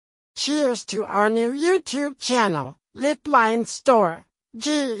Cheers to our new YouTube channel, LITBLINDS Store.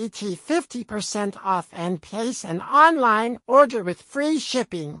 Get 50% off and place an online order with free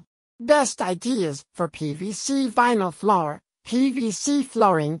shipping. Best ideas for PVC vinyl floor. PVC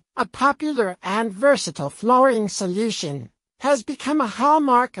flooring, a popular and versatile flooring solution, has become a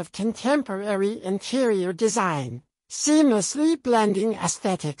hallmark of contemporary interior design, seamlessly blending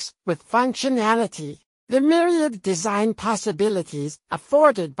aesthetics with functionality. The myriad design possibilities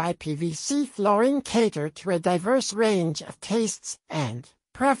afforded by PVC flooring cater to a diverse range of tastes and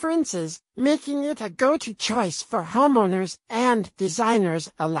preferences, making it a go-to choice for homeowners and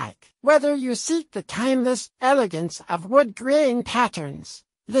designers alike. Whether you seek the timeless elegance of wood grain patterns,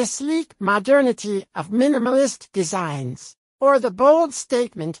 the sleek modernity of minimalist designs, or the bold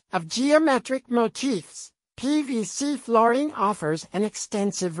statement of geometric motifs, PVC flooring offers an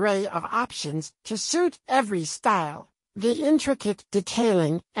extensive array of options to suit every style. The intricate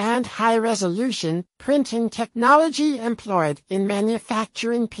detailing and high-resolution printing technology employed in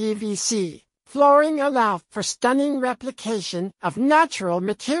manufacturing PVC flooring allow for stunning replication of natural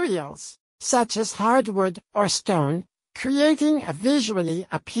materials, such as hardwood or stone, creating a visually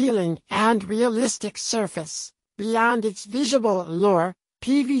appealing and realistic surface. Beyond its visual allure,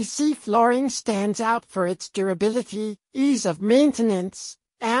 PVC flooring stands out for its durability, ease of maintenance,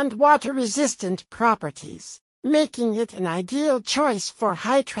 and water-resistant properties, making it an ideal choice for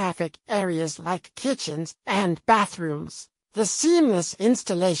high-traffic areas like kitchens and bathrooms. The seamless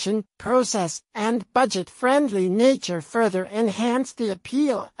installation process and budget-friendly nature further enhance the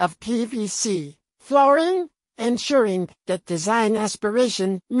appeal of PVC flooring, ensuring that design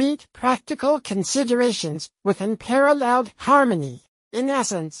aspirations meet practical considerations with unparalleled harmony. In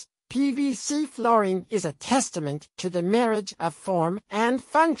essence, PVC flooring is a testament to the marriage of form and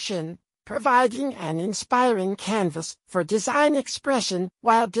function, providing an inspiring canvas for design expression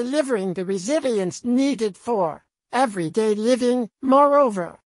while delivering the resilience needed for everyday living.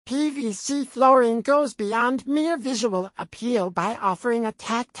 Moreover, PVC flooring goes beyond mere visual appeal by offering a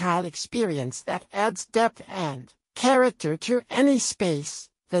tactile experience that adds depth and character to any space.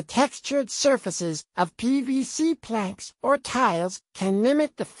 The textured surfaces of PVC planks or tiles can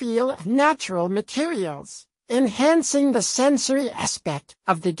mimic the feel of natural materials, enhancing the sensory aspect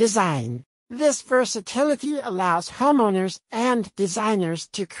of the design. This versatility allows homeowners and designers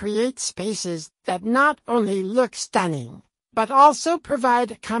to create spaces that not only look stunning, but also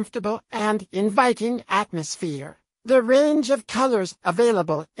provide a comfortable and inviting atmosphere. The range of colors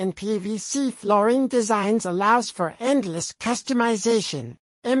available in PVC flooring designs allows for endless customization,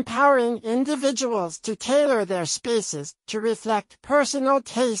 empowering individuals to tailor their spaces to reflect personal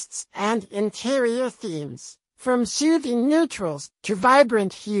tastes and interior themes. From soothing neutrals to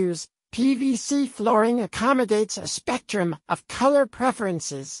vibrant hues, PVC flooring accommodates a spectrum of color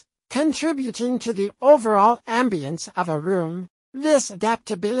preferences, contributing to the overall ambience of a room. This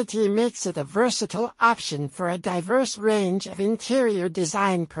adaptability makes it a versatile option for a diverse range of interior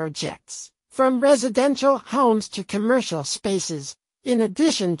design projects, from residential homes to commercial spaces. In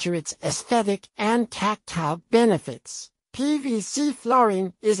addition to its aesthetic and tactile benefits, PVC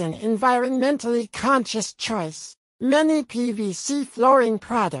flooring is an environmentally conscious choice. Many PVC flooring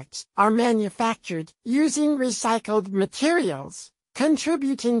products are manufactured using recycled materials,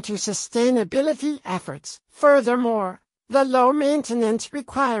 contributing to sustainability efforts. Furthermore, the low maintenance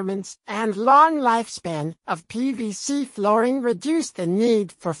requirements and long lifespan of PVC flooring reduce the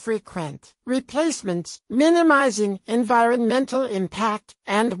need for frequent replacements, minimizing environmental impact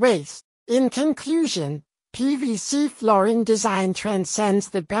and waste. In conclusion, PVC flooring design transcends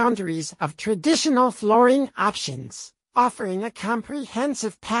the boundaries of traditional flooring options, offering a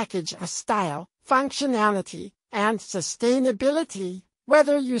comprehensive package of style, functionality, and sustainability.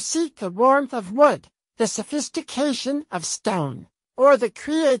 Whether you seek the warmth of wood, the sophistication of stone, or the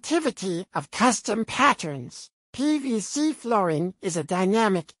creativity of custom patterns, PVC flooring is a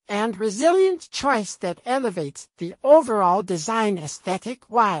dynamic and resilient choice that elevates the overall design aesthetic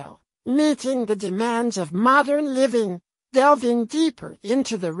while meeting the demands of modern living. Delving deeper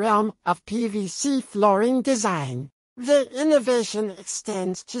into the realm of PVC flooring design, the innovation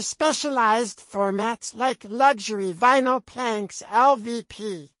extends to specialized formats like luxury vinyl planks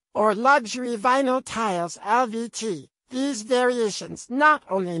 (LVP) or luxury vinyl tiles (LVT). These variations not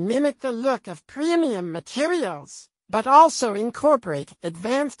only mimic the look of premium materials, but also incorporate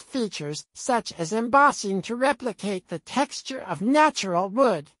advanced features such as embossing to replicate the texture of natural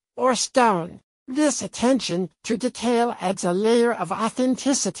wood or stone. This attention to detail adds a layer of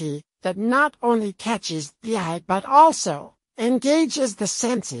authenticity that not only catches the eye but also engages the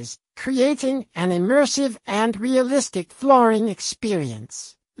senses, creating an immersive and realistic flooring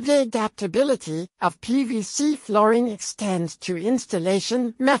experience. The adaptability of PVC flooring extends to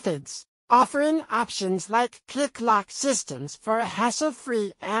installation methods, offering options like click-lock systems for a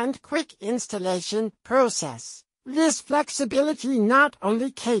hassle-free and quick installation process. This flexibility not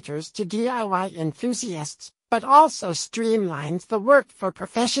only caters to DIY enthusiasts, but also streamlines the work for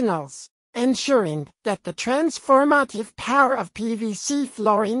professionals, ensuring that the transformative power of PVC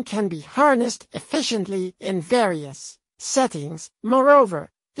flooring can be harnessed efficiently in various settings. Moreover,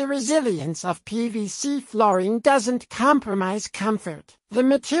 the resilience of PVC flooring doesn't compromise comfort. The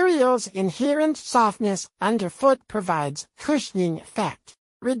material's inherent softness underfoot provides cushioning effect,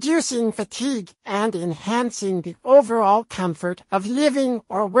 reducing fatigue and enhancing the overall comfort of living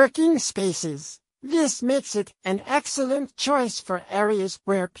or working spaces. This makes it an excellent choice for areas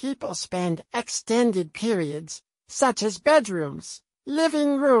where people spend extended periods, such as bedrooms,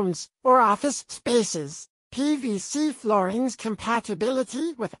 living rooms, or office spaces. PVC flooring's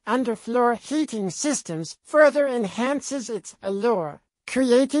compatibility with underfloor heating systems further enhances its allure,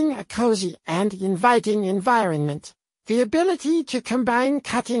 creating a cozy and inviting environment. The ability to combine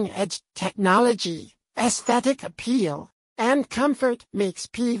cutting-edge technology, aesthetic appeal, and comfort makes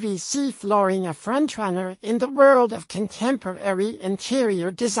PVC flooring a frontrunner in the world of contemporary interior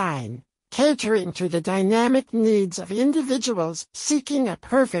design, catering to the dynamic needs of individuals seeking a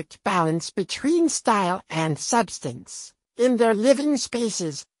perfect balance between style and substance in their living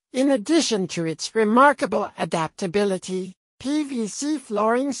spaces. In addition to its remarkable adaptability, PVC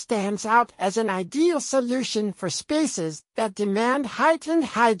flooring stands out as an ideal solution for spaces that demand heightened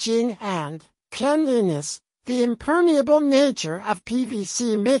hygiene and cleanliness. The impermeable nature of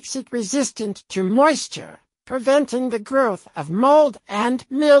PVC makes it resistant to moisture, preventing the growth of mold and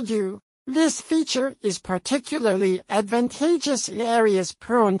mildew. This feature is particularly advantageous in areas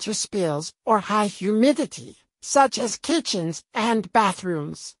prone to spills or high humidity, such as kitchens and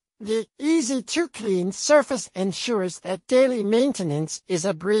bathrooms. The easy-to-clean surface ensures that daily maintenance is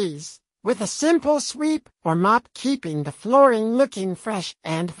a breeze, with a simple sweep or mop keeping the flooring looking fresh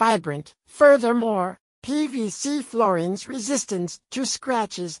and vibrant. Furthermore, PVC flooring's resistance to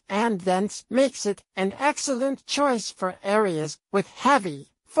scratches and dents makes it an excellent choice for areas with heavy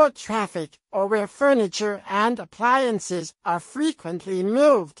foot traffic or where furniture and appliances are frequently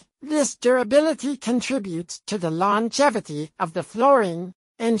moved. This durability contributes to the longevity of the flooring,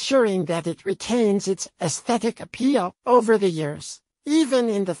 ensuring that it retains its aesthetic appeal over the years, even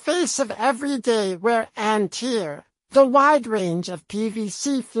in the face of everyday wear and tear. The wide range of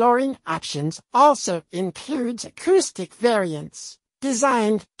PVC flooring options also includes acoustic variants,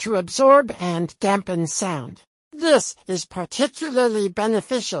 designed to absorb and dampen sound. This is particularly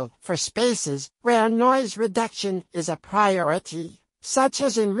beneficial for spaces where noise reduction is a priority, such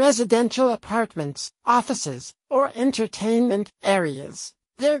as in residential apartments, offices, or entertainment areas.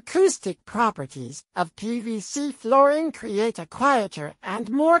 The acoustic properties of PVC flooring create a quieter and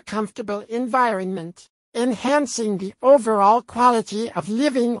more comfortable environment, enhancing the overall quality of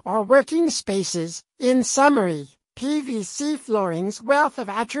living or working spaces. In summary, PVC flooring's wealth of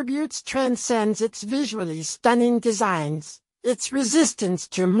attributes transcends its visually stunning designs. Its resistance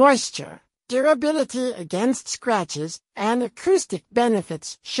to moisture, durability against scratches, and acoustic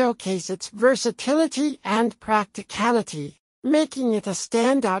benefits showcase its versatility and practicality, making it a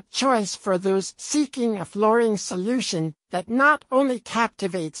standout choice for those seeking a flooring solution that not only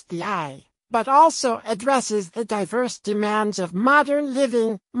captivates the eye, but also addresses the diverse demands of modern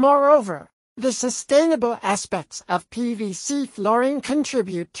living. Moreover, the sustainable aspects of PVC flooring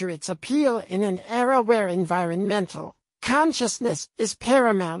contribute to its appeal in an era where environmental consciousness is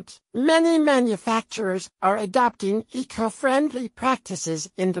paramount. Many manufacturers are adopting eco-friendly practices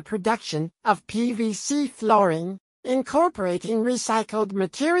in the production of PVC flooring, incorporating recycled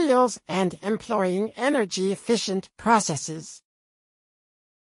materials and employing energy-efficient processes.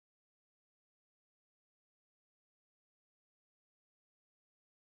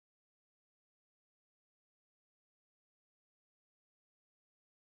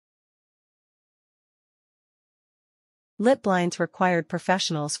 LITBLINDS required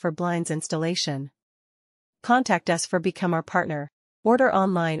professionals for blinds installation. Contact us for Become Our Partner. Order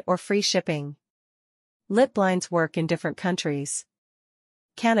online or free shipping. LITBLINDS work in different countries: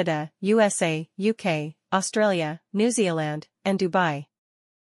 Canada, USA, UK, Australia, New Zealand, and Dubai.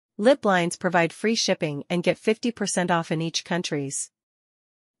 LITBLINDS provide free shipping and get 50% off in each countries.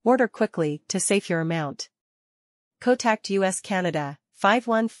 Order quickly to save your amount. Contact US Canada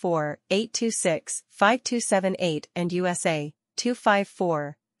 514-826-5278 and USA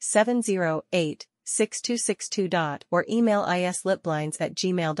 254-708-6262. Or email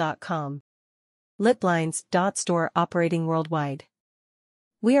islitblinds@gmail.com. LITBLINDS.store operating worldwide.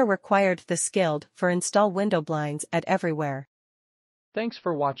 We are required the skilled for install window blinds at everywhere. Thanks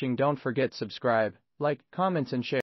for watching. Don't forget subscribe, like, comments and share.